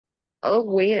Oh,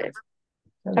 weird.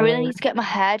 I really Hello. need to get my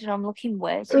hair done. I'm looking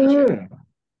way too chubby.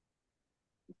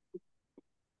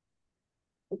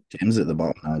 James at the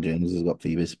bottom now. James has got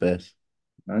Phoebe's space.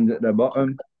 And at the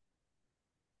bottom,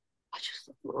 I just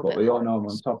look a little but bit we all know I'm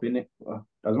on hot. top, innit?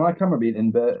 Has my camera been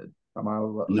inverted? Am I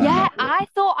leaning Nah, Yeah, onto it? I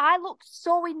thought I looked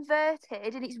so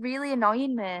inverted and it's really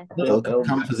annoying me. look, It'll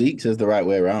Cam Physique says the right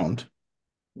way around.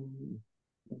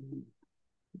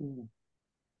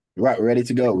 Right, we're ready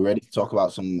to go. We're ready to talk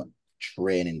about some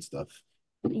training stuff.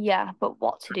 Yeah, but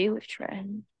what to do with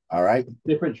training? All right.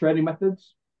 different training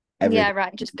methods. Yeah, Everything.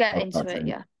 right, just get Talk into about it, training.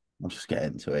 yeah. I'll just get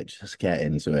into it. Just get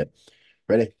into it.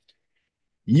 Ready?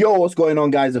 Yo, what's going on,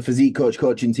 guys? The Physique Coach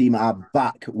coaching team are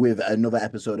back with another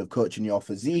episode of Coaching Your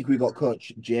Physique. We got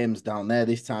Coach James down there.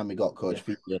 This time we got Coach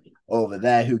Yes. Phoebe over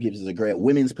there, who gives us a great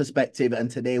women's perspective. And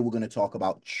today we're going to talk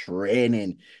about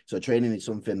training. So training is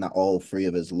something that all three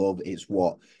of us love. It's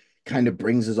what kind of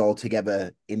brings us all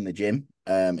together in the gym.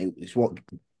 It's what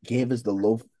gave us the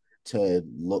love to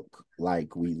look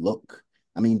like we look.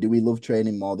 I mean, do we love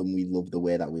training more than we love the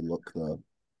way that we look, though?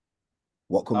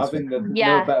 What I comes first? think there's no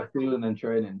Yeah, better feeling than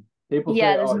training. People say,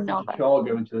 yeah, there's "Oh, it's no such a better chore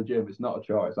feeling. going to the gym." It's not a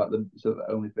chore. It's the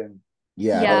only thing.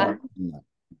 Yeah, I I don't Yeah, like. understand that.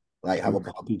 Like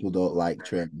how people don't like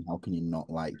training. How can you not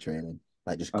like training?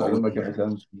 Like just I don't going make there any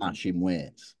and sense. smashing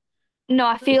weights. no,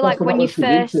 I It's feel not like so much the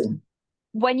producing.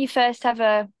 when you first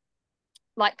ever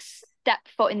like step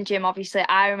foot in the gym, obviously,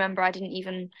 I remember I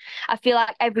feel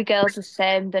like every girl's the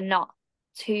same. They're not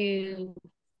too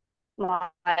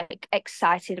like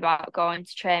excited about going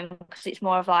to train because it's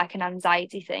more of like an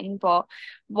anxiety thing. But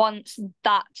once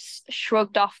that's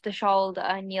shrugged off the shoulder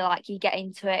and you get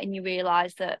into it and you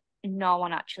realize that no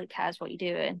one actually cares what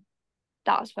you're doing,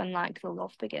 that's when like the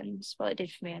love begins. Well, it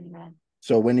did for me anyway.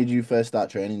 So when did you first start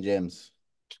training, James?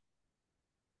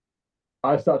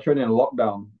 I started training in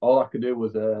lockdown. All I could do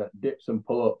was dips and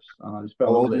pull-ups, and I just How fell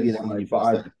in love old with were it you then when instantly. you But first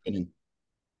started training?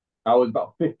 I was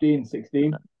about 15,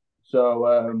 16.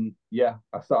 So yeah,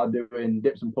 I started doing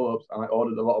dips and pull-ups, and I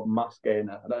ordered a lot of mass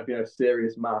gainer. I don't know if you know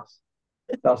serious mass.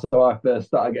 That's how I first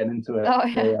started getting into it. Oh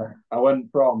So yeah. yeah, I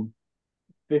went from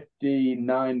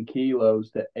 59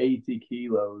 kilos to 80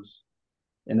 kilos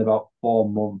in about 4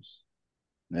 months,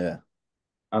 Yeah.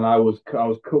 and I was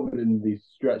covered in these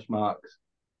stretch marks.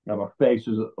 You know, my face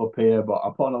was up here, but I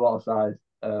put on a lot of size,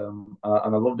 and I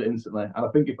loved it instantly. And I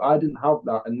think if I didn't have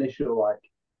that initial like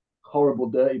horrible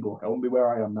dirty bulk, I wouldn't be where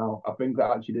I am now. I think that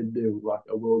actually did do like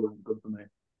a world of good for me.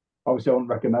 Obviously, I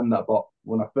wouldn't recommend that, but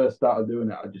when I first started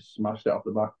doing it, I just smashed it off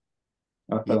the back,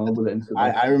 and I Yeah. fell in love with it I, instantly.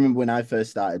 I remember when I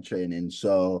first started training.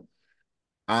 So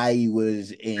I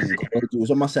was in college. It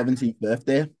was on my 17th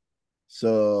birthday.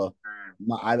 So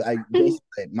I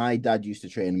basically my dad used to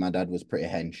train. My dad was pretty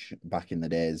hench back in the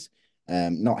days.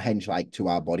 Not hench like to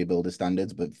our bodybuilder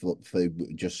standards, but for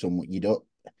just some you don't.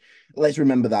 Let's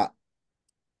remember that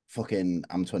fucking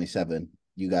I'm 27.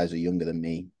 You guys are younger than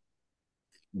me.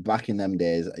 Back in them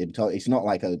days, it's not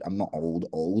like I'm not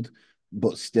old,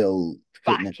 but still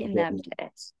Back in them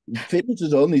days. fitness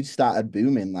has only started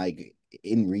booming like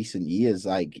in recent years.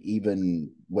 Like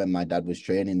even when my dad was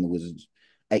training, there was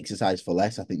exercise for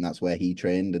less. I think that's where he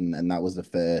trained, and that was the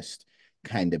first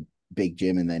kind of big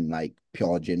gym. And then like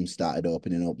pure gyms started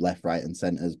opening up left, right, and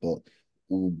centers. But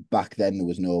back then there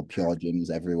was no pure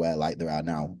gyms everywhere like there are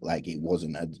now. Like it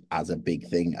wasn't as a big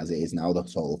thing as it is now. The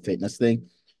whole fitness thing.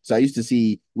 So I used to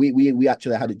see we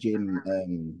actually had a gym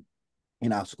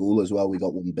in our school as well. We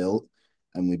got one built,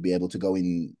 and we'd be able to go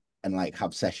in and like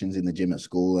have sessions in the gym at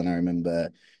school. And I remember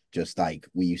just like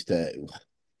we used to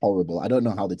horrible. I don't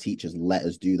know how the teachers let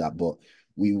us do that, but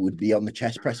we would be on the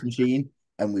chest press machine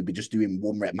and we'd be just doing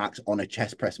one rep max on a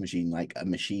chest press machine, like a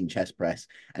machine chest press,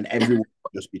 and everyone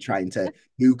would just be trying to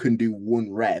who can do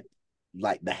one rep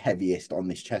like the heaviest on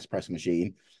this chest press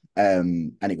machine.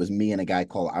 And it was me and a guy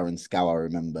called Aaron Scow, I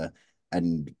remember,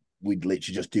 and we'd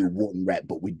literally just do one rep,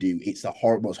 but we do it's the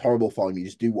most horrible form. You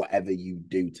just do whatever you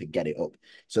do to get it up.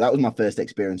 So that was my first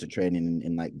experience of training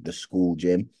in like the school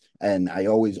gym. And I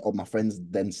always all my friends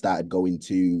then started going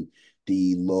to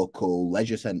the local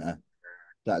leisure centre.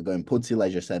 Started going Pudsey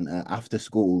Leisure Centre after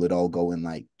school. They'd all go and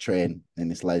like train in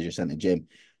this leisure centre gym.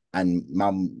 And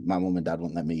my mum and dad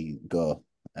wouldn't let me go.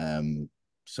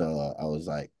 So I was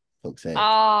like, fuck's sake.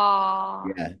 Oh,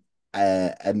 Yeah.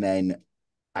 And then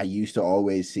I used to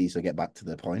always see, so get back to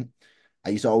the point. I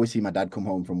used to always see my dad come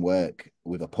home from work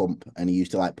with a pump, and he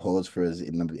used to like pause for us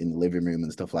in the living room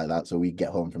and stuff like that. So we'd get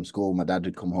home from school. My dad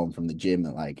would come home from the gym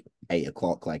at like 8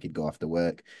 o'clock, like he'd go after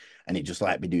work, and he'd just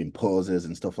like be doing pauses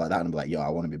and stuff like that. And I'd be like, yo, I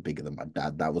want to be bigger than my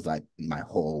dad. That was like my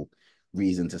whole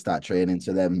reason to start training.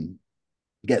 So then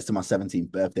it gets to my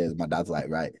 17th birthday, and my dad's like,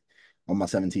 right, on my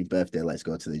 17th birthday, let's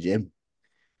go to the gym.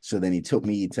 So then he took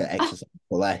me to exercise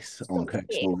for less on So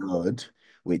sick. Kirkstall Road,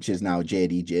 which is now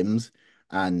JD Gyms.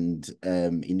 And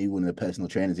he knew one of the personal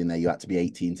trainers in there. You had to be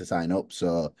 18 to sign up.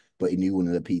 So, but he knew one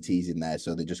of the PTs in there.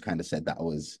 So they just kind of said that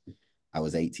I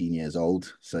was 18 years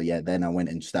old. So yeah, then I went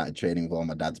and started training with all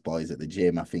my dad's boys at the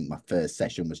gym. I think my first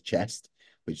session was chest,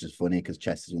 which is funny because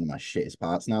chest is one of my shittest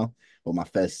parts now. But my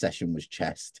first session was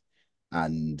chest.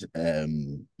 And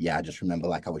yeah, I just remember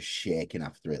like I was shaking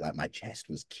after it, like my chest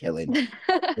was killing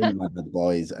in my dad's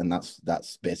boys, and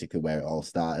that's basically where it all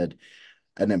started.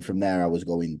 And then from there, I was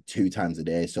going 2 times a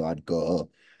day. So I'd go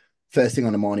first thing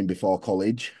on the morning before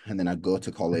college, and then I'd go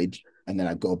to college, and then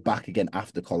I'd go back again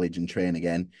after college and train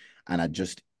again. And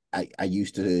I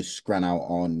used to scran out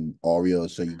on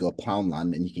Oreos. So you go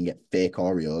Poundland and you can get fake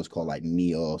Oreos called like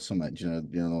Neo or something. Do you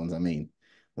know the ones I mean? I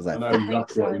was I like know I think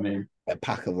exactly what you so. mean. a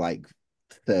pack of like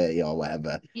 30 or whatever.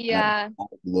 And I'd Yeah. have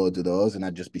loads of those, and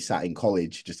I'd just be sat in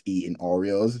college just eating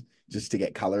Oreos just to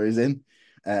get calories in.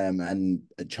 And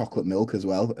chocolate milk as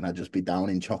well. And I'd just be down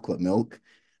in chocolate milk.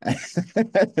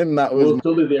 And that was Well, my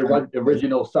Sully, the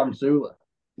original Sam Sula.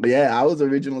 yeah, I was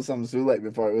original Sam Sulek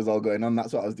before it was all going on.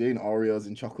 That's what I was doing, Oreos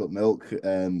and chocolate milk,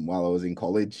 while I was in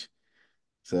college.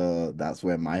 So that's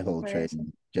where my whole Crazy.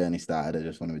 training journey started. I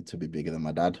just wanted to be bigger than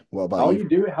my dad. What about How are you? you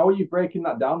doing? How are you breaking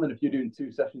that down then? If you're doing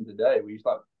 2 sessions a day, were you just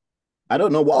like I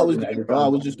don't know what I was ordering it doing, every bro. I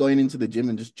time? was just going into the gym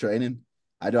and just training.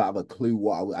 I don't have a clue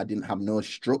I didn't have no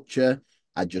structure.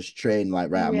 I just trained like,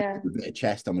 right, I'm gonna Yeah. do a bit of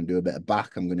chest, I'm gonna do a bit of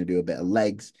back, I'm gonna do a bit of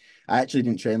legs. I actually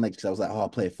didn't train legs because I was like, oh, I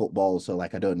play football, so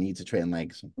like I don't need to train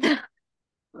legs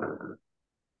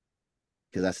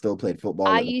because I still played football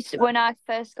I at the used to, when I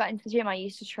first got into the gym, I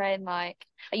used to train like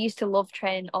I used to love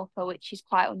training upper, which is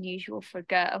quite unusual for a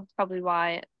girl. Probably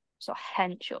why it sort of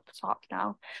hench up top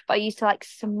now. But I used to like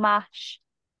smash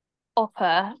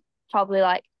upper probably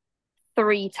like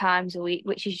 3 times a week,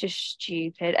 which is just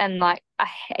stupid. And like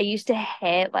I used to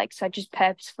hate like so I just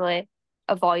purposefully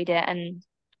avoid it. And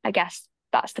I guess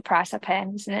that's the price I pay,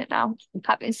 isn't it now?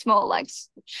 Having small legs.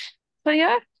 So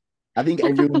yeah. I think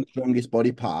everyone's strongest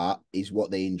body part is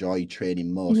what they enjoy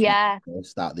training most when Yeah. they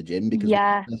first start the gym. Because when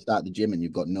Yeah. you first start the gym and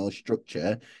you've got no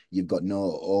structure, you've got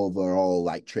no overall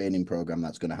like training program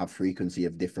that's going to have frequency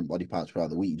of different body parts throughout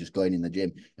the week. You're just going in the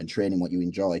gym and training what you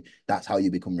enjoy. That's how you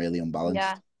become really Yeah.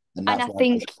 unbalanced, and And that's I why my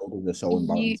think shoulders are so you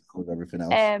unbalanced with everything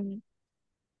else. um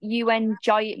you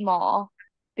enjoy it more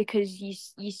because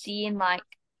you seeing like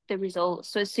the results.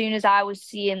 So as soon as I was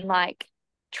seeing like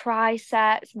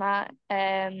triceps, my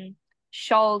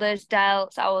shoulders,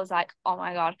 delts, I was like, oh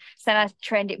my God. So then I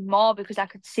trained it more because I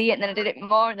could see it, and then I did it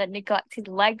more, and then neglected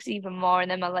legs even more,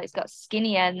 and then my legs got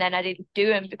skinnier, and then I didn't do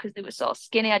them because they were so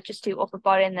skinny. I just do upper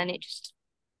body, and then it just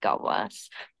got worse.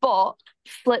 But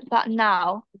flip that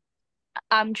now,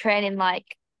 I'm training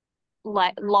like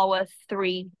lower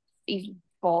 3, even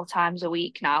 4 times a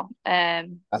week now. That's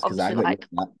because I Obviously got you like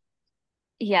on that.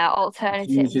 yeah, As soon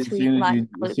alternating as, as between soon as like you,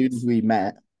 as soon as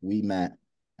glutes. we met,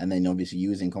 and then obviously you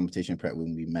was in competition prep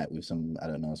when we met with some, I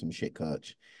don't know, some shit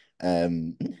coach.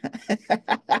 Um,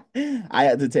 I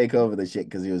had to take over the shit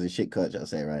because he was a shit coach. I'll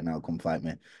say right now, come fight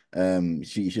me.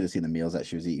 She should have seen the meals that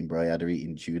she was eating, bro. I had her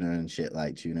eating tuna and shit,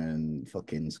 like tuna and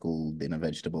fucking school dinner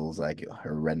vegetables, like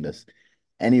horrendous.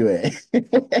 Anyway,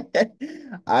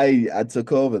 I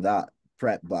took over that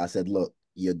prep, but I said, look,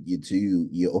 your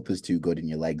upper's too good and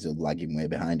your legs are lagging way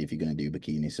behind if you're gonna do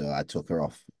bikini. So I took her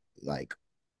off like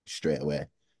straight away.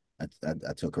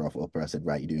 I took her off upper. I said,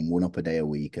 right, you're doing one upper day a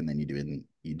week, and then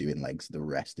you're doing legs the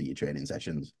rest of your training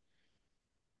sessions.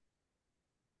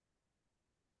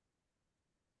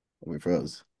 We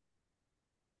froze.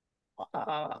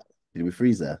 Ah. Did we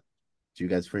freeze there? Did you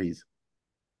guys freeze?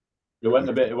 Yeah. It went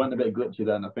a bit glitchy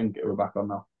then. I think we're back on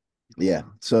now. Yeah.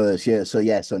 So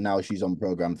now she's on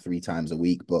program 3 times a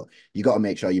week, but you got to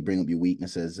make sure you bring up your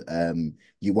weaknesses.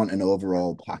 You want an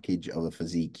overall package of a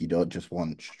physique. You don't just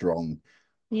want strong.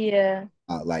 Yeah.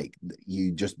 Like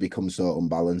you just become so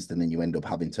unbalanced, and then you end up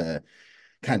having to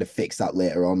kind of fix that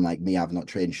later on. Like me, I've not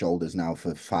trained shoulders now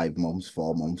for 5 months,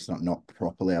 4 months, not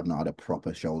properly. I've not had a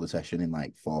proper shoulder session in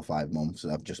like 4 or 5 months.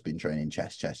 I've just been training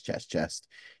chest, chest, chest, chest.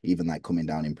 Even like coming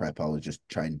down in prep, I was just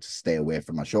trying to stay away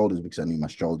from my shoulders because I knew my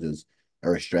shoulders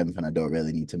are a strength and I don't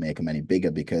really need to make them any bigger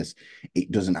because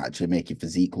it doesn't actually make your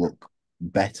physique look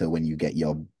better when you get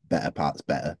your better parts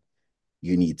better.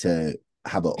 You need to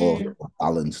have an Mm. overall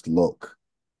balanced look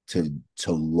to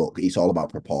look. It's all about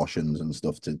proportions and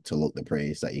stuff to look the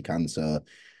prettiest that you can. So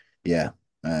yeah,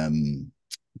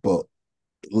 but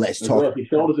let's As well, talk if your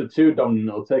shoulders are too dominant,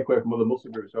 it'll take away from other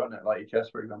muscle groups, won't it? Like your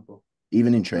chest, for example.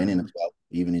 even in training as well.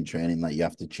 even in training, like you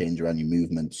have to change around your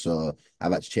movements. So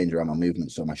I've had to change around my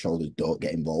movements so my shoulders don't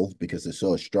get involved because they're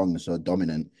so strong, they're so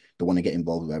dominant. They want to get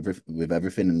involved with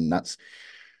everything, and that's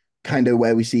kind of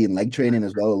where we see in leg training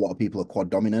as well. A lot of people are quad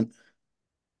dominant,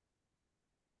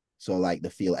 so like they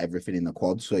feel everything in the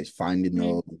quads. So it's finding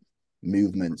those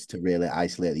movements to really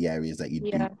isolate the areas that you do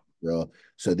Yeah. grow.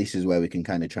 So this is where we can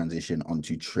kind of transition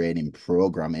onto training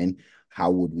programming. How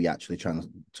would we actually try and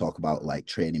talk about like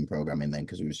training programming then?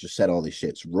 Because we've just said all this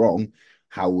shit's wrong.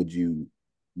 How would you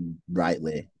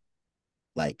rightly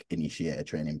like initiate a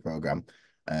training program?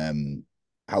 Um,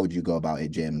 how would you go about it,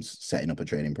 James, setting up a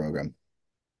training program?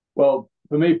 Well,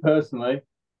 for me personally,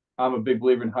 I'm a big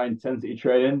believer in high intensity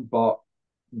training, but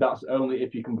that's only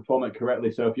if you can perform it correctly.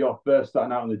 So if you're first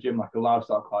starting out in the gym like a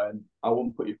lifestyle client, I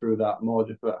wouldn't put you through that. More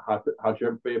just a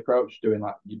hypertrophy approach, doing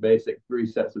like your basic 3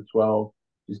 sets of 12,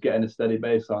 just getting a steady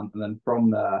baseline, and then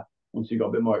from there, once you've got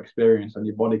a bit more experience and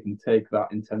your body can take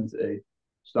that intensity,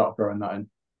 start throwing that in.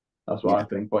 That's what Yeah, I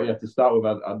think. But yeah, to start with,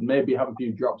 I'd maybe have a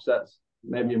few drop sets,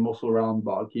 maybe a muscle round,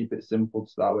 but I'd keep it simple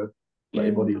to start with. Let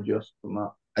your body adjust from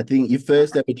that. I think your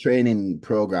first ever training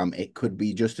program, it could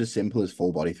be just as simple as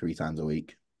full body 3 times a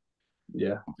week.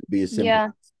 Yeah, It could be as simple Yeah.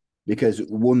 because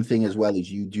one thing as well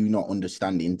is you do not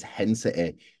understand the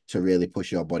intensity to really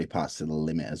push your body parts to the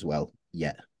limit as well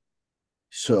yet.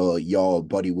 So your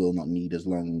body will not need as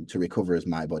long to recover as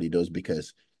my body does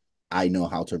because I know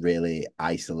how to really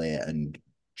isolate and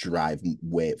drive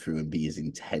weight through and be as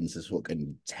intense as fuck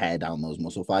and tear down those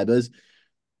muscle fibers.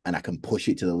 And I can push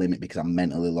it to the limit because I'm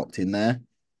mentally locked in there.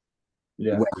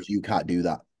 yeah, Whereas you can't do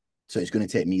that. So it's going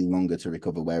to take me longer to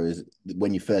recover. Whereas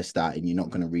when you first starting, you're not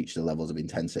going to reach the levels of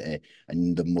intensity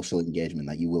and the muscle engagement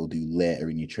that you will do later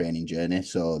in your training journey.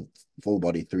 So full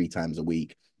body 3 times a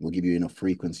week will give you enough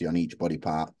frequency on each body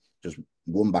part. Just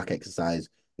one back exercise,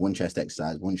 one chest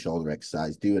exercise, one shoulder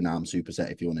exercise. Do an arm superset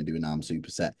if you want to do an arm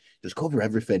superset. Just cover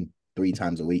everything 3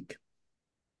 times a week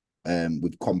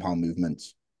with compound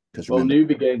movements. Because well,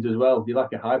 remember, newbie games as well. You're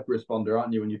like a hyper responder,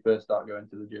 aren't you, when you first start going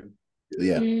to the gym?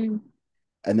 yeah. Mm.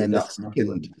 And You then adapt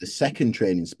massively. the second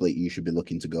training split you should be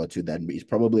looking to go to then is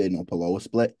probably an upper lower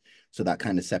split. So that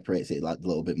kind of separates it like a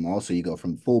little bit more. So you go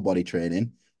from full body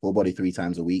training, full body 3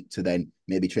 times a week, to then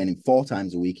maybe training 4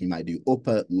 times a week. You might do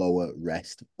upper, lower,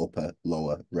 rest, upper,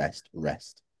 lower, rest,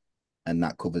 rest. And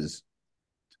that covers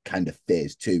kind of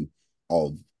phase 2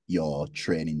 of your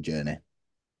training journey.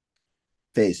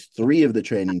 Phase 3 of the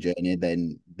training journey,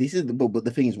 then this is but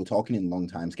the thing is we're talking in long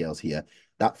time scales here.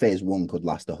 That phase 1 could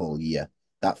last a whole year.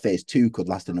 That phase 2 could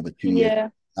last another 2 years. Yeah.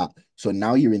 That so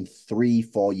now you're in 3,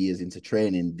 4 years into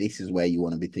training. This is where you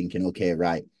want to be thinking, okay,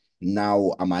 right,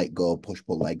 now I might go push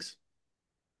pull legs.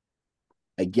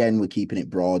 Again, we're keeping it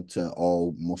broad to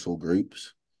all muscle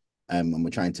groups. And we're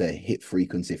trying to hit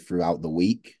frequency throughout the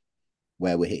week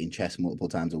where we're hitting chest multiple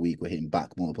times a week, we're hitting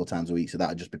back multiple times a week. So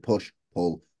that'll just be push,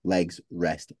 pull, legs,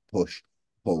 rest, push,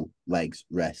 pull, legs,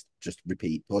 rest. Just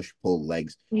repeat, push, pull,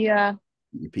 legs, Yeah.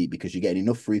 repeat because you're getting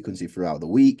enough frequency throughout the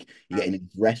week. You're getting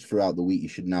enough rest throughout the week. You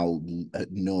should now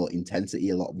know intensity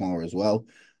a lot more as well.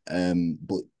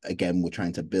 But again, we're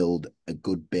trying to build a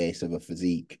good base of a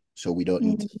physique, so we don't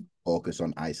need to Mm. focus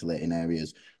on isolating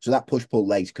areas. So that push pull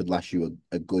legs could last you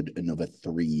a good another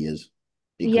 3 years.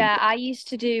 It could, Yeah, I used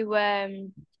to do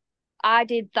I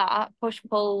did that push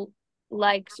pull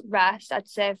legs rest, I'd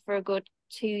say for a good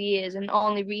 2 years, and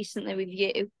only recently with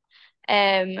you.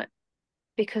 Um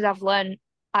because I've learned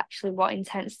actually what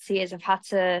intensity is. I've had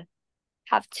to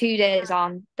have 2 days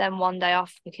on, then 1 day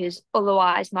off because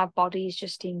otherwise my body's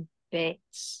just in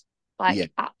bits, yeah,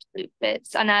 like absolute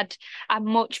bits. And I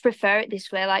much prefer it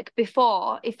this way. Like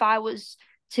before, if I was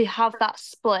to have that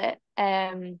split,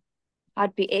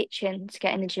 I'd be itching to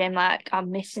get in the gym, like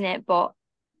I'm missing it. But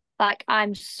like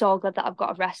I'm so glad that I've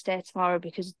got a rest day tomorrow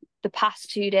because the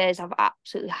past 2 days I've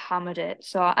absolutely hammered it.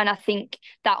 So, and I think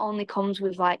that only comes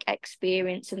with like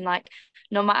experience and like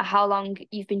no matter how long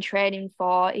you've been training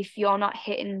for, if you're not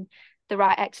hitting the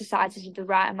right exercises with the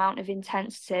right amount of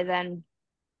intensity, then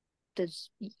there's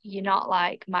you're not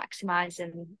like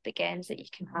maximizing the gains that you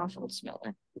can have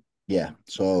ultimately. yeah.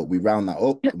 So we round that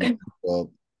up. And we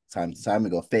go time to time. We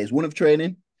go phase 1 of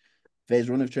training. Phase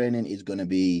 1 of training is going to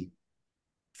be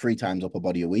 3 times upper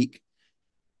body a week.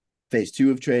 Phase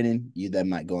 2 of training, you then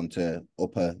might go into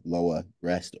upper, lower,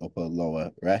 rest, upper,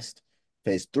 lower, rest.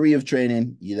 Phase 3 of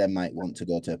training, you then might want to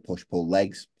go to push, pull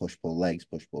legs, push, pull legs,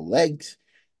 push, pull legs.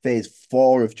 Phase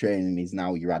 4 of training is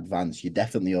now you're advanced. You're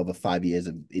definitely over 5 years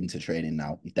into training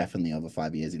now. You're definitely over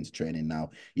 5 years into training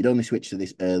now. You'd only switch to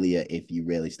this earlier if you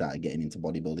really started getting into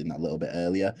bodybuilding that little bit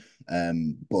earlier.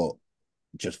 But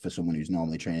just for someone who's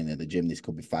normally training at the gym. This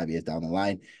could be 5 years down the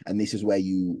line. And this is where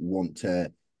you want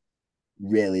to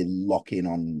really lock in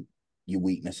on your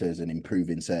weaknesses and improve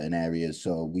in certain areas.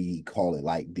 So we call it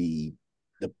like the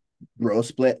bro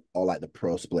split, or like the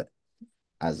pro split,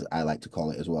 as I like to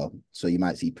call it as well. So you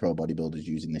might see pro bodybuilders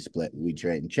using this split. We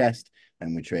train chest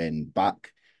and we train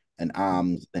back and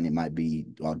arms, then it might be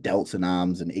or delts and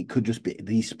arms, and it could just be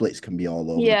these splits can be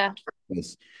all over the Yeah.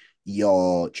 place.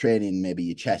 You're training maybe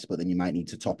your chest, but then you might need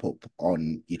to top up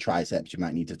on your triceps. You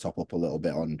might need to top up a little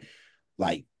bit on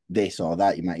like this or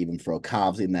that. You might even throw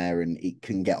calves in there, and it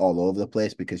can get all over the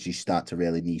place because you start to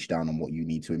really niche down on what you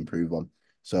need to improve on.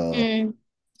 So Mm.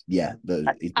 yeah,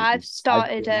 I've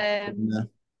started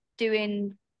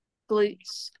doing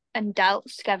glutes and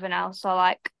delts together now. So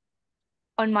like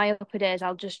on my upper days,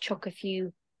 I'll just chuck a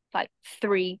few like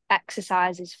 3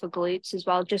 exercises for glutes as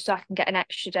well, just so I can get an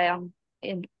extra day on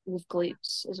in with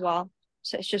glutes as well.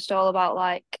 So it's just all about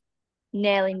like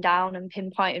nailing down and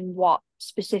pinpointing what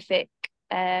specific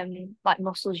like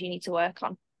muscles you need to work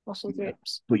on, muscle yeah.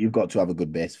 groups. But you've got to have a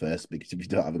good base first, because if you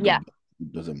don't have a Yeah. good base,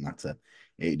 it doesn't matter.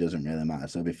 It doesn't really matter.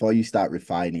 So before you start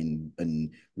refining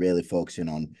and really focusing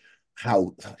on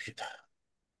how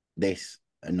this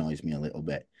annoys me a little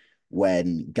bit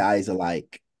when guys are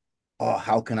like, oh,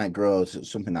 how can I grow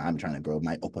something that I'm trying to grow,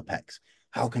 my upper pecs?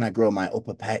 How can I grow my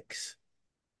upper pecs?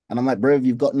 And I'm like, bro, if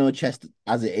you've got no chest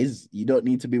as it is, you don't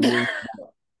need to be worried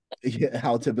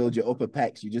how to build your upper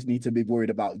pecs. You just need to be worried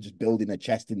about just building a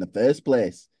chest in the first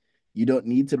place. You don't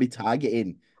need to be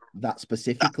targeting that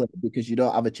specifically because you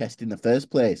don't have a chest in the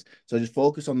first place. So just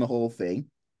focus on the whole thing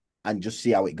and just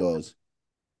see how it goes.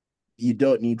 You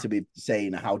don't need to be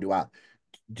saying, how do I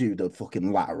do the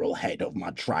fucking lateral head of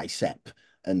my tricep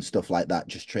and stuff like that?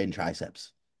 Just train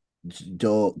triceps. Just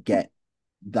don't get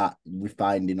that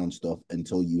refined in on stuff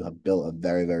until you have built a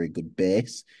very, very good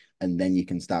base. And then you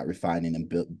can start refining and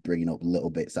bringing up little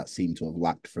bits that seem to have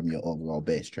lacked from your overall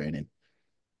base training.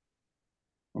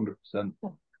 100%.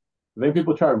 I think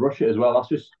people try to rush it as well. That's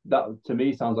just that to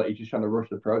me sounds like you're just trying to rush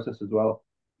the process as well.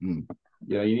 Mm.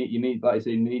 You need like I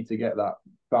say, you need to get that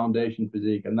foundation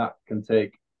physique, and that can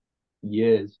take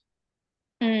years.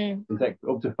 Mm. It can take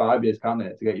up to 5 years, can't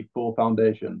it, to get your full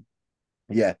foundation?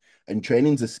 Yeah, and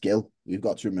training's a skill. We've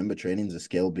got to remember training's a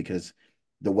skill, because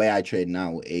the way I train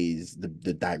now is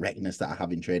the directness that I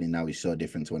have in training now is so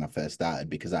different to when I first started,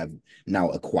 because I've now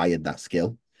acquired that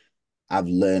skill. I've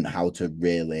learned how to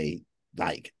really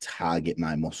like target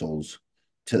my muscles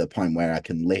to the point where I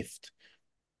can lift.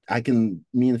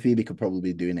 Me and Phoebe could probably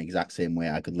be doing the exact same way.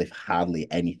 I could lift hardly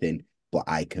anything, but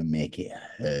I can make it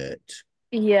hurt.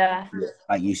 Yeah.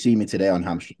 Like you see me today on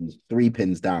hamstrings, 3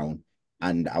 pins down,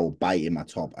 and I will bite in my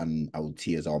top, and I will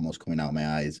tears almost coming out of my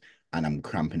eyes, and I'm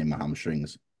cramping in my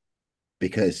hamstrings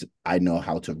because I know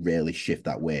how to really shift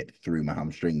that weight through my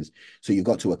hamstrings. So you've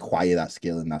got to acquire that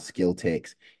skill, and that skill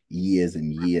takes years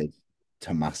and years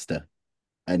to master.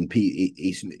 And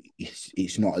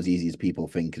it's not as easy as people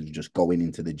think of just going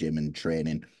into the gym and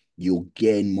training. You'll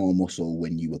gain more muscle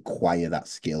when you acquire that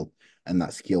skill, and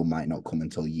that skill might not come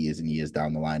until years and years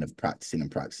down the line of practicing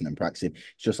and practicing and practicing.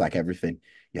 It's just like everything.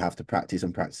 You have to practice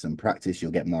and practice and practice.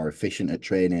 You'll get more efficient at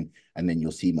training, and then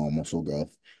you'll see more muscle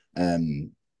growth.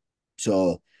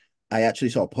 So I actually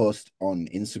saw a post on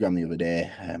Instagram the other day.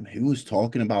 Who was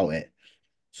talking about it?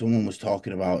 Someone was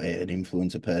talking about it, an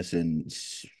influencer person.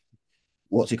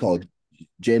 What's he called?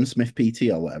 James Smith PT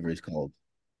or whatever he's called.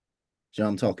 Do you know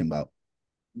what I'm talking about?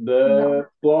 No.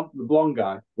 The blonde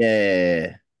guy.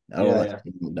 Yeah. I Yeah, like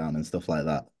yeah, look down and stuff like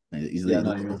that. He's yeah. like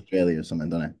No, you mean Australia or something,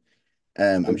 doesn't he? the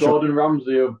I'm sure. Gordon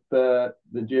Ramsay of the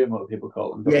gym, what people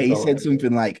call him. Is that Yeah, what they he call said it?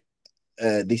 something like,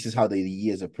 this is how the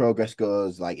years of progress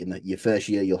goes. Like in your first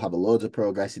year, you'll have a loads of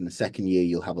progress. In the second year,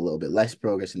 you'll have a little bit less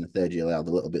progress. In the third year, you'll have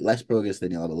a little bit less progress.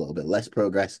 Then you'll have a little bit less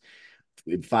progress.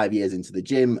 In 5 years into the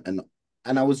gym, and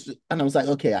I was like,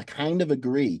 okay, I kind of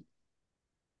agree,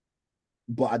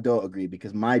 but I don't agree,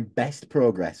 because my best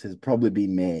progress has probably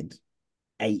been made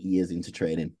 8 years into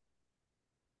training.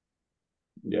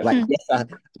 Yeah, Like, Hmm. yes,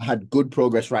 I had good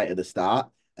progress right at the start,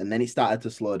 and then it started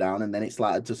to slow down, and then it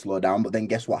started to slow down. But then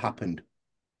guess what happened?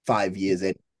 5 years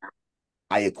in,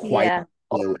 I acquired Yeah.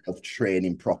 the skill of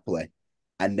training properly,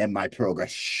 and then my progress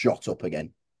shot up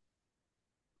again.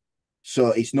 So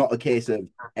it's not a case of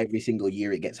every single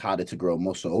year it gets harder to grow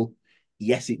muscle.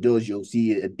 Yes, it does. You'll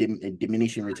see a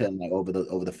diminishing return like over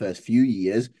the first few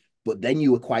years, but then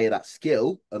you acquire that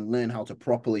skill and learn how to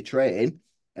properly train,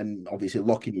 and obviously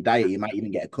lock in your diet. You might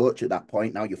even get a coach at that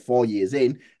point. Now you're 4 years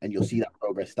in, and you'll see that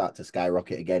progress start to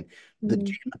skyrocket again. The Mm.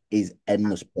 gym is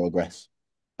endless progress,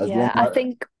 as long Yeah. as I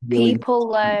think you're willing.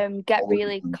 people get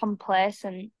really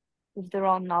complacent with their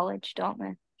own knowledge, don't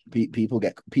they? People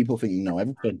think you know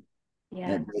everything.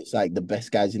 Yeah. It's like the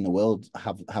best guys in the world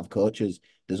have coaches.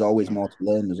 There's always more to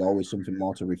learn. There's always something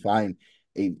more to refine.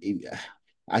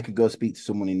 I could go speak to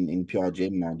someone in Pure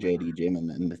Gym or JD Gym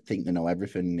and they think they know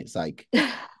everything. It's like,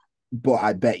 but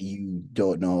I bet you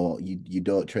don't know. You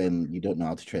don't train. You don't know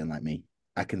how to train like me.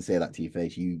 I can say that to your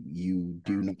face. You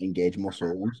do not engage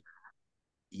muscles.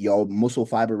 Your muscle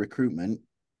fiber recruitment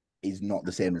is not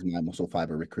the same as my muscle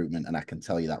fiber recruitment, and I can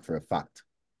tell you that for a fact.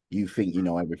 You think you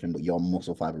know everything, but your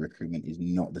muscle fiber recruitment is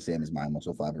not the same as my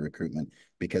muscle fiber recruitment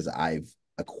because I've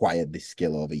acquired this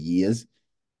skill over years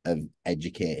of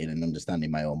educating and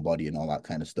understanding my own body and all that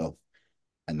kind of stuff.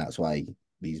 And that's why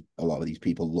a lot of these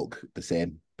people look the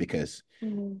same because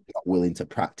Mm. they're not willing to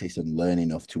practice and learn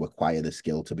enough to acquire the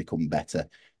skill to become better.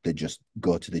 They just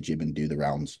go to the gym and do the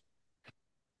rounds.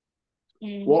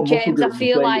 What muscle James, I group would you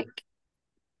feel say like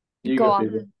you go go,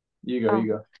 Phoebe? on. You go, Oh, you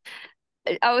go.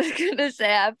 I was gonna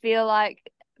say, I feel like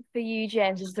for you,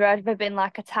 James, has there ever been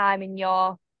like a time in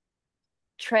your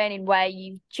training where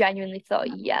you genuinely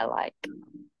thought, yeah, like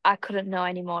I couldn't know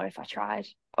anymore if I tried?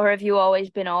 Or have you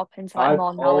always been open to like I've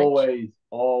more knowledge?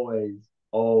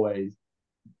 always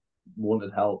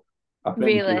wanted help. I think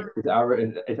Really? it's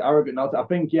arrogant. It's arrogant not to. I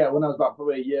think yeah, when I was about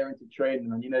probably a year into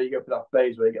training, and you know, you go through that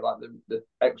phase where you get like the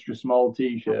extra small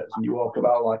t-shirts and you walk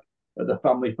about like at the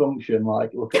family function,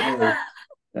 like look at me.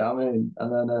 You know what I mean?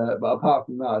 And then, but apart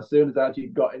from that, as soon as I actually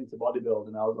got into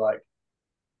bodybuilding, I was like,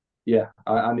 yeah,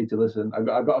 I need to listen. I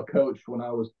got a coach when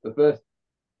I was the first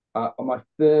on my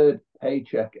third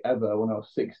paycheck ever when I was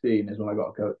 16 is when I got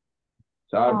a coach.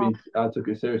 So Oh, I took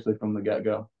it seriously from the get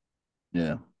go.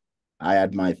 Yeah. I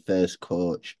had my first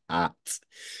coach at,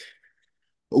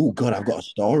 oh God, I've got a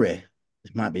story.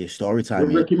 This might be a story time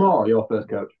here. Ricky Moore, your first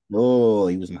coach. Oh,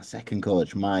 he was my second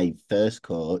coach. My first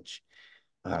coach,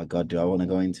 oh God, do I want to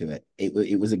go into it?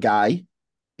 It was a guy,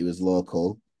 he was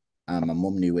local, and my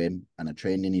mum knew him, and I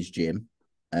trained in his gym.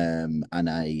 And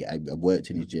I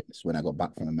worked in his gym when I got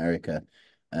back from America.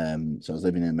 So I was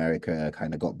living in America, I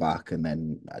kind of got back, and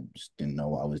then I just didn't know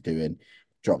what I was doing.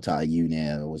 Dropped out of uni.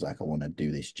 I was like, I want to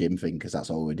do this gym thing because that's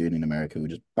all we're doing in America. We're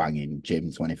just banging gym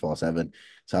 24/7.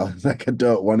 So I was like, I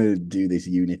don't want to do this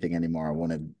uni thing anymore. I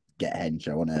want to get hench.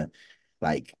 I want to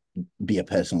like be a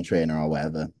personal trainer or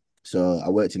whatever. So I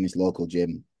worked in this local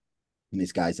gym, and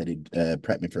this guy said he'd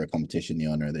prep me for a competition, the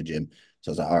owner of the gym. So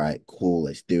I was like, all right, cool,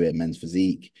 let's do it, men's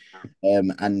physique.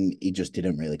 And he just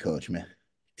didn't really coach me.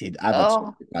 I've had some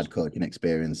oh, bad coaching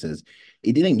experiences.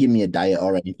 He didn't give me a diet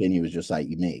or anything. He was just like,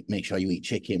 you make sure you eat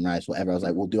chicken, rice, whatever. I was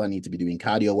like, well, do I need to be doing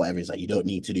cardio, whatever? He's like, you don't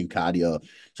need to do cardio.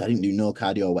 So I didn't do no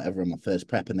cardio or whatever on my first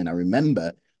prep. And then I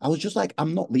remember I was just like,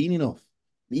 I'm not lean enough.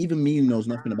 Even me who knows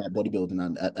nothing about bodybuilding,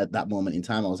 and at that moment in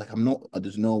time, I was like, I'm not,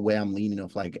 there's no way I'm lean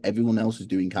enough. Like everyone else is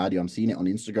doing cardio. I'm seeing it on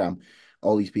Instagram.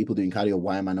 All these people doing cardio.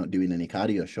 Why am I not doing any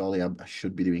cardio? Surely I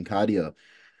should be doing cardio.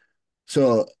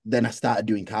 So then I started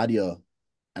doing cardio,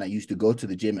 and I used to go to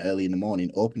the gym early in the morning,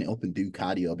 open it up and do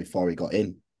cardio before he got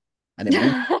in. And then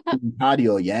when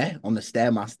cardio, yeah, on the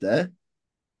Stairmaster,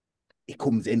 he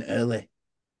comes in early.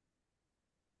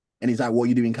 And he's like, what are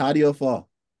you doing cardio for?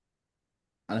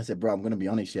 And I said, bro, I'm going to be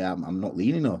honest, yeah, I'm not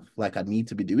lean enough. Like, I need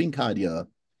to be doing cardio. And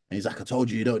he's like, I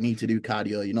told you, you don't need to do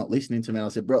cardio. You're not listening to me. And I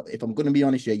said, bro, if I'm going to be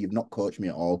honest, yeah, you've not coached me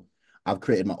at all. I've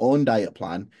created my own diet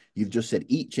plan. You've just said,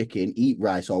 eat chicken, eat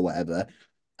rice or whatever,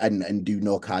 and do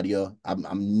no cardio.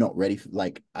 I'm not ready for,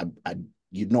 like,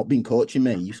 you've not been coaching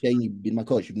me. You saying you've been my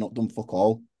coach. You've not done fuck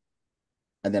all.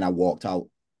 And then I walked out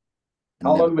and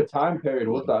How never, long of a time period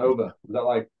was that over? Was that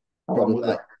like how long probably was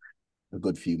like that? a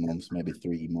good few months, maybe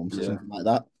 3 months or Yeah. something like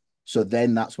that. So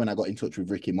then that's when I got in touch with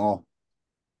Ricky Moore.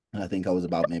 And I think I was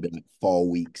about maybe like 4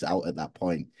 weeks out at that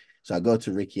point. So I go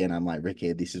to Ricky and I'm like,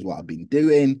 Ricky, this is what I've been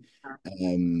doing.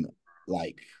 Um,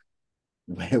 like,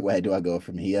 where do I go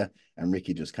from here? And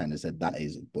Ricky just kind of said, that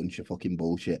is a bunch of fucking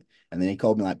bullshit. And then he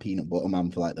called me like peanut butter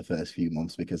man for like the first few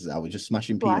months because I was just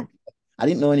smashing why? peanut. I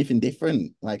didn't know anything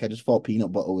different. Like I just thought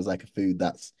peanut butter was like a food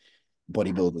that's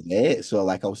bodybuilders ate. So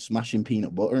like I was smashing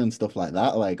peanut butter and stuff like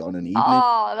that, like on an evening.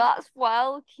 Oh, that's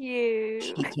well cute.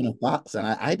 Shit ton of fats, and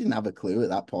I didn't have a clue at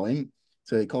that point.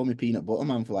 So he called me peanut butter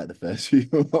man for like the first few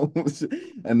months,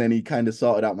 and then he kind of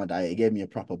sorted out my diet. He gave me a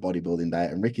proper bodybuilding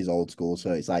diet, and Ricky's old school,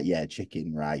 so it's like yeah,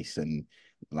 chicken, rice, and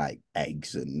like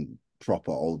eggs and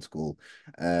proper old school.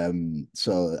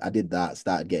 So I did that,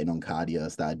 started getting on cardio,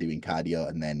 started doing cardio,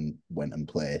 and then went and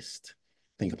placed.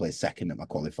 I think I placed second at my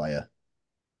qualifier.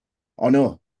 Oh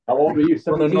no, How old were you?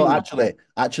 no. 17?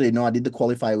 Actually, no. I did the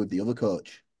qualifier with the other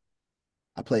coach.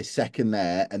 I placed second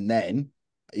there, and then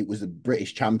it was the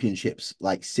British Championships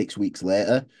like 6 weeks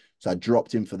later. So I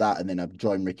dropped him for that, and then I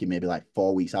joined Ricky maybe like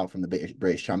 4 weeks out from the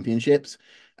British Championships.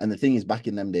 And the thing is, back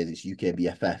in them days, it's UK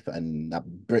BFF, and that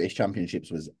British Championships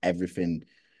was everything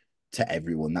to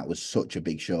everyone. That was such a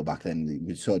big show back then. It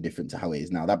was so different to how it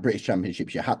is now. That British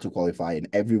Championships, you had to qualify, and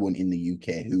everyone in the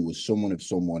UK who was someone of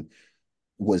someone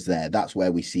was there. That's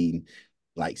where we seen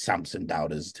like Samson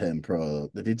Dowders turn pro.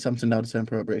 Did Samson Dowders turn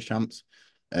pro at British Champs?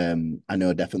 I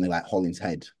know definitely like Hollins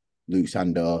Head, Luke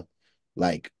Sandor,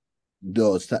 like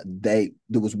those that there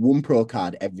was one pro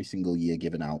card every single year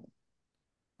given out,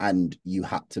 and you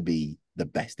had to be the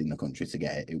best in the country to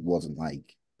get it. It wasn't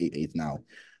like it is now.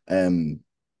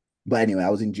 But anyway, I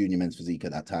was in junior men's physique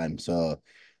at that time, so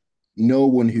no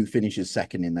one who finishes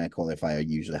second in their qualifier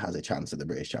usually has a chance at the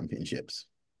British Championships.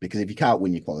 Because if you can't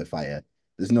win your qualifier,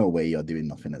 there's no way you're doing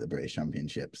nothing at the British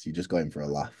Championships. You're just going for a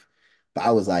laugh. But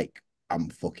I was like, I'm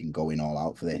fucking going all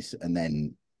out for this. And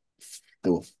then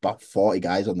there were about 40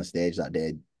 guys on the stage that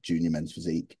day, junior men's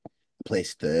physique. I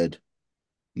placed third.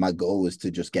 My goal was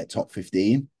to just get top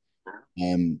 15.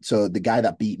 So the guy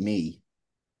that beat me,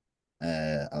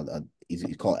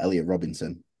 he's called Elliot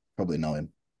Robinson. Probably know him.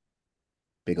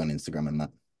 Big on Instagram and that.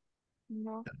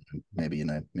 No. Maybe you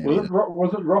know. Maybe you know.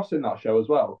 Wasn't Ross in that show as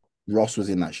well? Ross was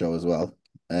in that show as well.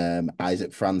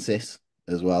 Isaac Francis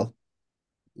as well.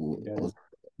 Yeah. Was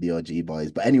the OG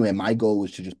boys. But anyway, my goal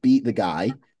was to just beat the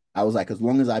guy. I was like, as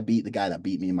long as I beat the guy that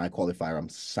beat me in my qualifier, I'm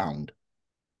sound.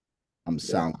 I'm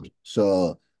sound. Yeah.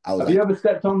 So I was Have like, you ever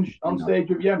stepped on stage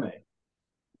with Yemi?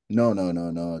 no.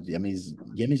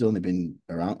 Yemi's only been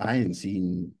around. I hadn't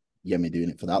seen Yemi doing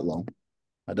it for that long.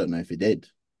 I don't know if he did.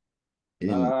 He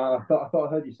didn't. I thought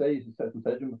I heard you say you stepped on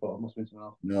stage with him before. It must have been someone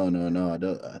else. No. I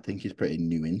don't. I think he's pretty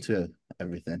new into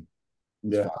everything.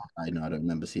 As Yeah. far as I know, I don't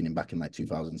remember seeing him back in like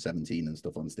 2017 and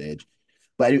stuff on stage.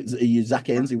 But Zach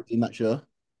Ainsley was in that show.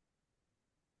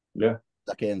 Yeah.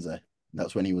 Zach Ainsley.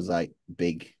 That's when he was like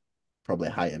big, probably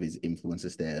height of his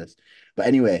influencer status. But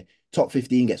anyway, top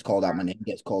 15 gets called out. My name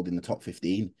gets called in the top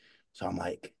 15. So I'm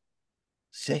like,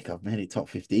 sick, I've made it top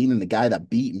 15. And the guy that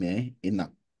beat me in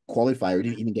that qualifier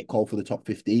didn't even get called for the top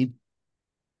 15.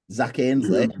 Zach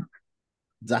Ainsley.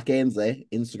 Zach Ainsley,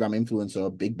 Instagram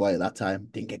influencer, big boy at that time,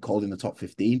 didn't get called in the top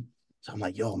 15. So I'm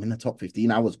like, yo, I'm in the top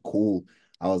 15. I was cool.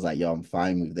 I was like, yo, I'm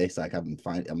fine with this. Like, I'm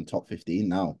fine. I'm top 15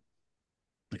 now.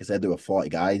 Like I said, there were 40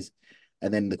 guys.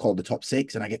 And then they called the top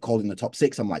six, and I get called in the top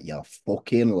six. I'm like, you're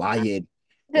fucking lying.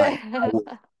 Like, I was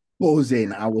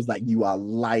buzzing. I was like, you are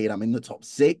lying. I'm in the top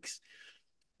six.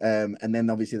 And then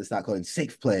obviously they start calling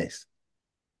sixth place,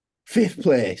 fifth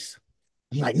place.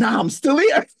 I'm like, nah, I'm still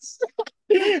here.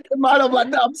 Man, I'm like,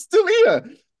 nah, I'm still here.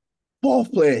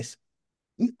 Fourth place.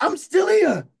 I'm still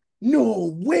here.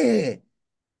 No way.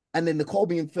 And then they called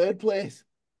me in third place.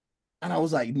 And I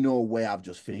was like, no way, I've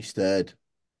just finished third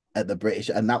at the British.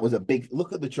 And that was a big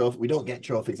look at the trophy. We don't get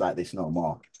trophies like this no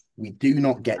more. We do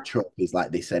not get trophies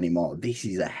like this anymore. This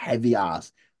is a heavy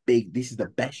ass, big. This is the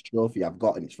best trophy I've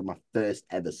got. And it's from my first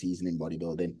ever season in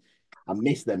bodybuilding. I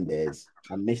miss them days.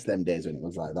 I miss them days when it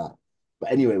was like that.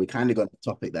 But anyway, we kind of got the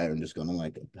topic there and just gone on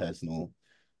like a personal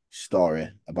story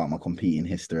about my competing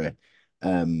history.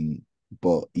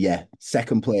 But yeah,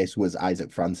 second place was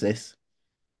Isaac Francis,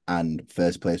 and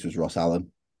first place was Ross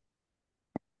Allen.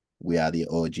 We are the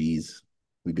OGs.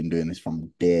 We've been doing this from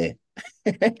day.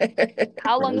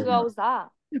 How long ago was that?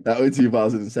 That was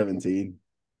 2017.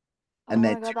 Oh And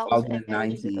my then God, that was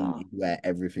ages 2019 ago. is where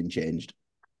everything changed.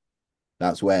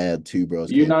 That's where two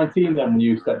bros Were you came. 19 then when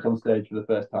you stepped on stage for the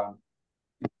first time?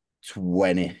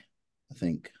 20, I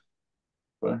think.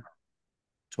 Right.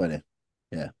 20.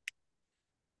 Yeah.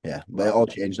 Yeah, but it all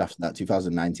changed after that.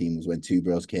 2019 was when two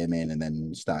bros came in and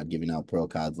then started giving out pro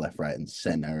cards left, right, and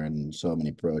center, and so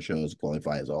many pro shows,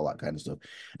 qualifiers, all that kind of stuff.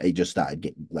 It just started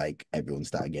getting like everyone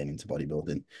started getting into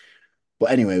bodybuilding.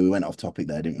 But anyway, we went off topic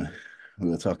there, didn't we? We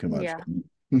were talking about Yeah.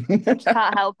 training. Just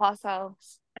can't help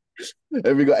ourselves.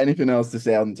 Have we got anything else to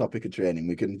say on the topic of training?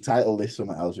 We can title this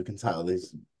something else. We can title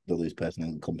this the Lou's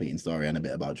personal competing story and a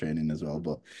bit about training as well.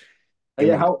 But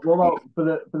Yeah, what about for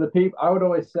the people? I would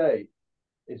always say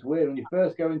it's weird when you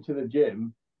first go into the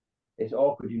gym. It's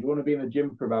awkward. You want to be in the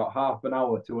gym for about half an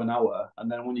hour to an hour, and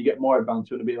then when you get more advanced,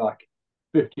 you want to be like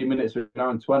 15 minutes or an hour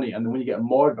and 20, and then when you get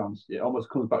more advanced, it almost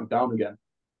comes back down again.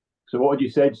 So what would you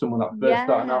say to someone that first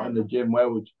starting out Yeah. in the gym?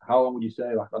 How long would you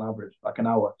say, like on average, like an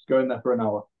hour? Just go in there for an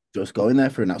hour. just going there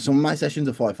for an hour. Some of my sessions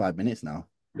are 45 minutes now.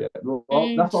 Yeah, well,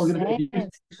 that's what I was gonna. If you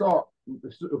saw,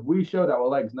 if we showed our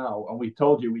legs now and we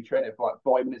told you we train it for like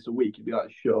 40 minutes a week, you'd be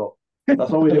like, shut up.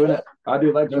 That's all we're doing. It. I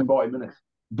do legs for 40 minutes.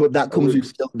 But that comes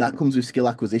with skill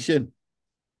acquisition.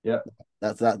 Yeah.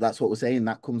 That's what we're saying.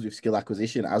 That comes with skill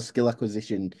acquisition. As skill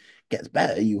acquisition gets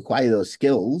better, you acquire those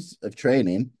skills of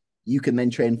training. You can then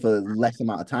train for less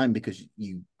amount of time because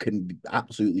you can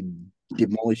absolutely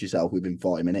demolish yourself within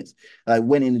 40 minutes. I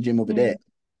went in the gym the other day Mm.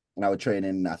 and I was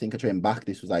training. I think I trained back.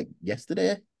 This was like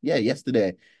yesterday. Yeah,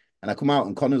 yesterday. And I come out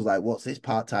and Connor's like, "What's this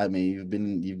part time?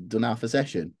 You've done half a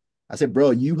session." I said,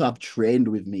 "Bro, you have trained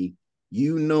with me.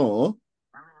 You know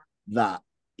that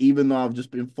even though I've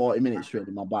just been 40 minutes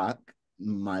training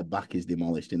my back is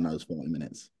demolished in those 40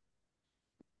 minutes."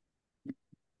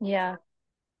 Yeah.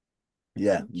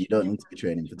 Yeah, you don't need to be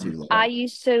training for too I long.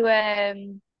 used to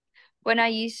when I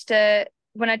used to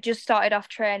when I just started off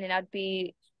training, I'd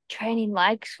be training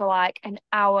legs for like an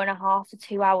hour and a half to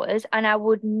 2 hours, and I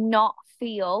would not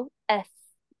feel a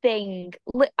thing.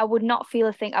 I would not feel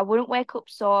a thing. I wouldn't wake up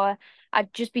sore.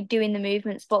 I'd just be doing the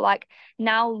movements. But like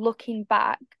now looking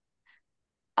back,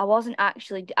 I was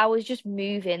just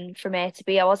moving from A to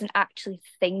B. I wasn't actually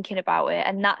thinking about it.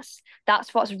 And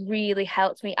that's what's really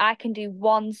helped me. I can do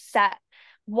one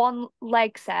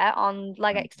leg set on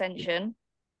leg extension,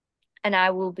 and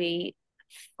I will be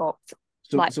fucked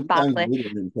So like sometimes badly. we'll do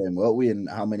the same, won't we? And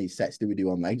how many sets do we do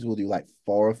on legs? We'll do like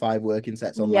 4 or 5 working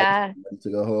sets on legs Yeah,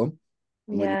 to go home.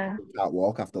 And we yeah. can't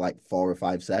walk after like 4 or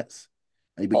 5 sets.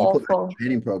 But you put that in Awful. a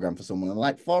training program for someone and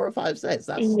like 4 or 5 sets.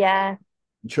 That's Yeah,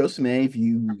 trust me, if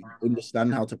you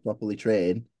understand how to properly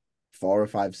train 4 or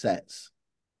 5 sets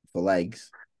for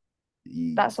legs,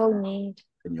 you that's all you need.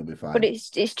 then you'll be But fine. it's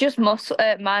just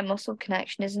my muscle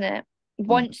connection, isn't it?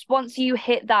 Mm, Once you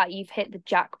hit that, you've hit the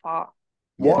jackpot.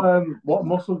 yeah. What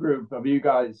muscle group have you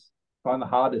guys found the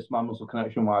hardest, man, muscle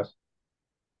connection wise?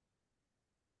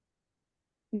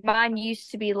 Mine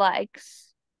used to be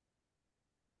legs.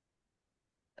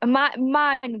 And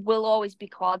mine will always be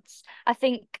quads. I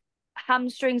think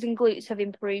hamstrings and glutes have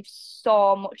improved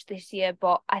so much this year,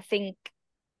 but I think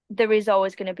there is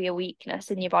always going to be a weakness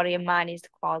in your body, and mine is the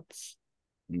quads.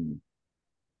 Mm.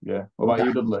 Yeah. What about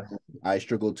you, Dudley? I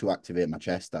struggle to activate my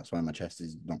chest. That's why my chest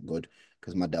is not good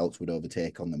because my delts would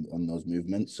overtake on them on those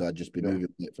movements. So I'd just be Yeah. moving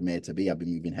it from A to B. I'd be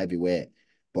moving heavy weight,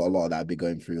 but a lot of that I'd be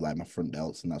going through like my front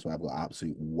delts, and that's why I've got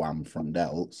absolute wham front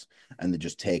delts, and they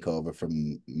just take over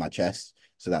from my chest.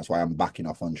 So that's why I'm backing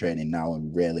off on training now.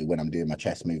 And really, when I'm doing my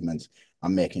chest movements,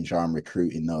 I'm making sure I'm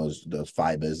recruiting those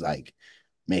fibers, like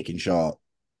making sure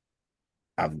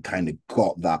I've kind of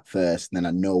got that first, and then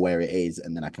I know where it is,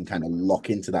 and then I can kind of lock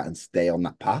into that and stay on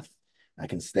that path. I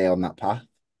can stay on that path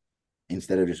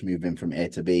instead of just moving from A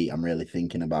to B. I'm really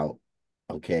thinking about,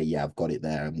 okay, yeah, I've got it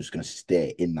there. I'm just going to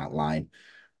stay in that line.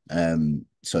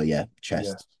 So yeah, Yeah.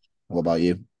 chest. What about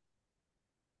you?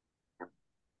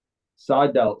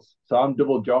 Side delts. So I'm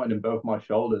double jointed in both my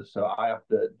shoulders, so I have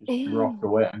to just drop Ew. the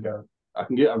weight and go. I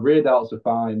can get a rear delts are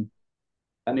fine.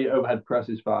 Any overhead press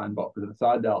is fine, but for the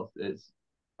side delts, it's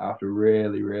I have to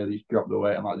really, really drop the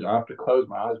weight. And like I have to close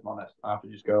my eyes, man. I have to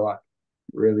just go like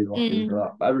really lock into Mm.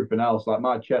 that. But everything else, like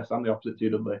my chest, I'm the opposite to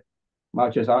you, Dudley. My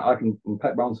chest, I can I'm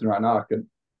pec bouncing right now. I can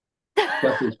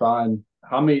chest is fine.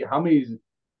 Hammy's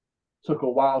took a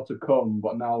while to come,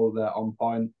 but now they're on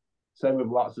point. Same with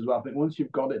lats as well. I think once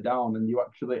you've got it down and you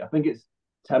actually, I think it's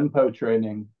tempo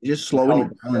training You're just to slowing it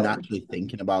help. down and actually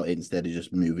thinking about it instead of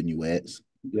just moving your weights.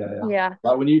 Yeah, yeah. Yeah.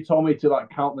 Like when you told me to like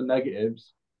count the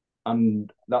negatives,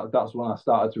 and that's when I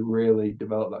started to really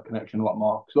develop that connection a lot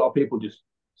more. Because a lot of people just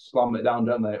slam it down,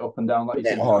 don't they? Up and down, like you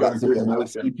Yeah, said, just oh, going that's the through the one. I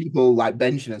see motion. people like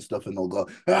benching and stuff, and they'll go,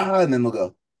 and then they'll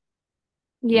go,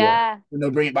 Yeah, Yeah. and they'll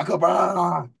bring it back up,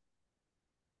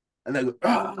 and they go,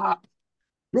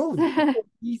 bro,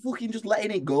 you fucking just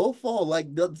letting it go for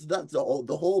like that's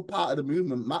the whole part of the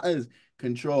movement matters.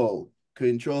 Control,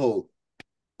 control,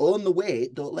 own the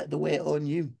weight. Don't let the weight own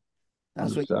you.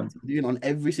 That's what 100%. you're doing on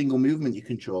every single movement. You're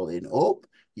controlling up,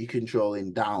 you're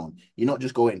controlling down. You're not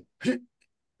just going and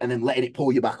then letting it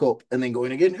pull you back up, and then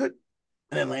going again and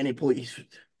then letting it pull you.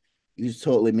 You're just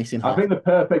totally missing I half. think the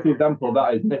perfect example of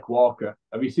that is Nick Walker.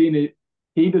 Have you seen it?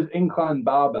 He does incline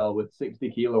barbell with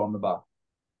 60 kilo on the bar.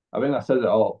 I think that says it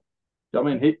all. Do you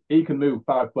know what I mean? He can move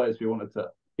 5 plates if he wanted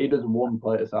to. He does one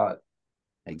plate aside.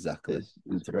 Exactly. You It's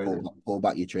need to crazy. pull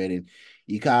back your training.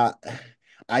 You can't.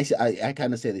 I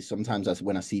kind of say this sometimes as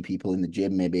when I see people in the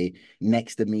gym, maybe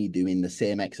next to me doing the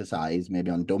same exercise,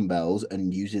 maybe on dumbbells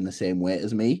and using the same weight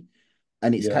as me.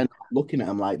 And it's Yeah. kind of looking at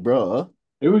them like, bro,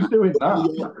 Who's doing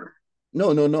that?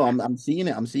 no, no, no. I'm seeing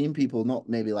it. I'm seeing people not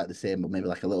maybe like the same, but maybe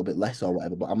like a little bit less or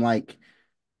whatever. But I'm like,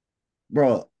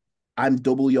 bro, I'm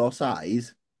double your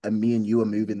size, and me and you are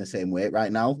moving the same weight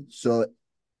right now. So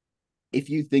if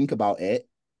you think about it,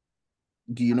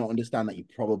 do you not understand that you're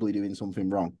probably doing something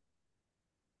wrong?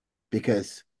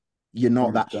 Because you're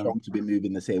not that 100%. strong to be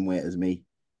moving the same weight as me.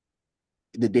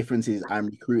 The difference is I'm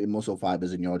recruiting muscle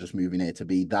fibers and you're just moving A to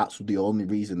B. That's the only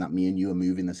reason that me and you are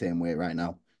moving the same weight right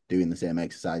now, doing the same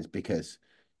exercise, because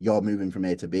you're moving from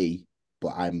A to B,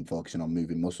 but I'm focusing on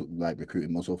moving muscle, like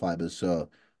recruiting muscle fibers. So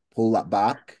pull that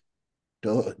back.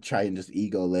 Don't try and just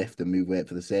ego lift and move weight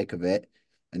for the sake of it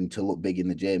and to look big in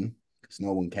the gym, because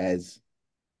no one cares.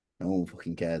 No one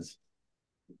fucking cares.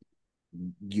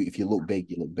 If you look big,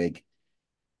 you look big.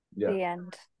 Yeah. The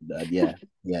end. Yeah,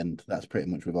 the end. That's pretty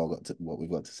much what we've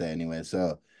got to say anyway.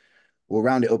 So we'll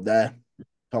round it up there.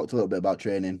 Talked a little bit about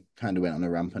training. Kind of went on a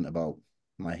rampant about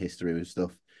my history with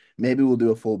stuff. Maybe we'll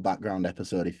do a full background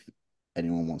episode if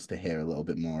anyone wants to hear a little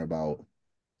bit more about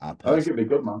our I think person. it'd be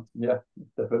good, man. Yeah,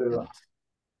 definitely.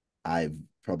 I've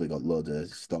probably got loads of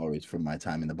stories from my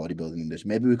time in the bodybuilding industry.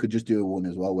 Maybe we could just do one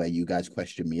as well where you guys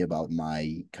question me about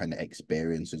my kind of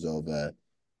experiences over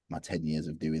my 10 years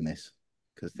of doing this,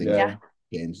 because things have Yeah.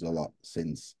 Yeah. changed a lot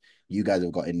since you guys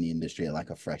have got in the industry at like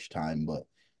a fresh time, but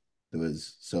there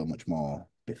was so much more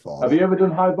before Have you that. ever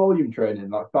done high volume training,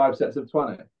 like 5 sets of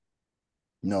 20?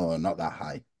 No, not that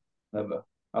high. Never.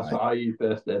 That's Right. what I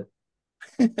first did.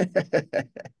 Look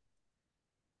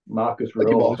Marcus at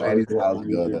Roloff, most I used training to watch styles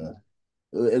on go YouTube.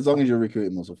 though. As long as you're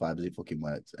recruiting muscle fibers, it fucking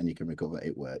works and you can recover,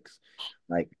 it works.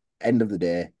 Like, end of the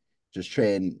day, just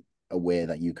train a way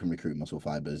that you can recruit muscle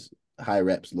fibers, high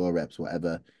reps, low reps,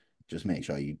 whatever. Just make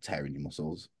sure you tear in your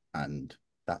muscles, and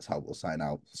that's how we'll sign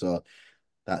out. So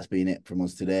that's been it from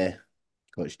us today.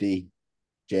 Coach D,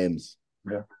 James,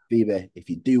 Yeah. Phoebe, if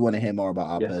you do want to hear more about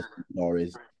our Yes. personal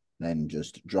stories, then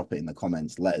just drop it in the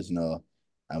comments, let us know,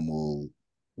 and we'll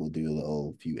do a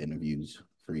little few interviews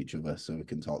for each of us so we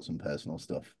can talk some personal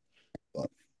stuff. But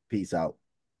peace out.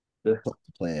 Yeah. Put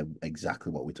to play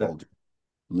exactly what we Yeah. told you.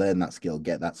 Learn that skill,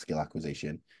 get that skill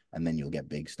acquisition, and then you'll get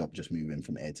big. Stop just moving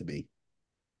from A to B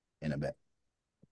in a bit.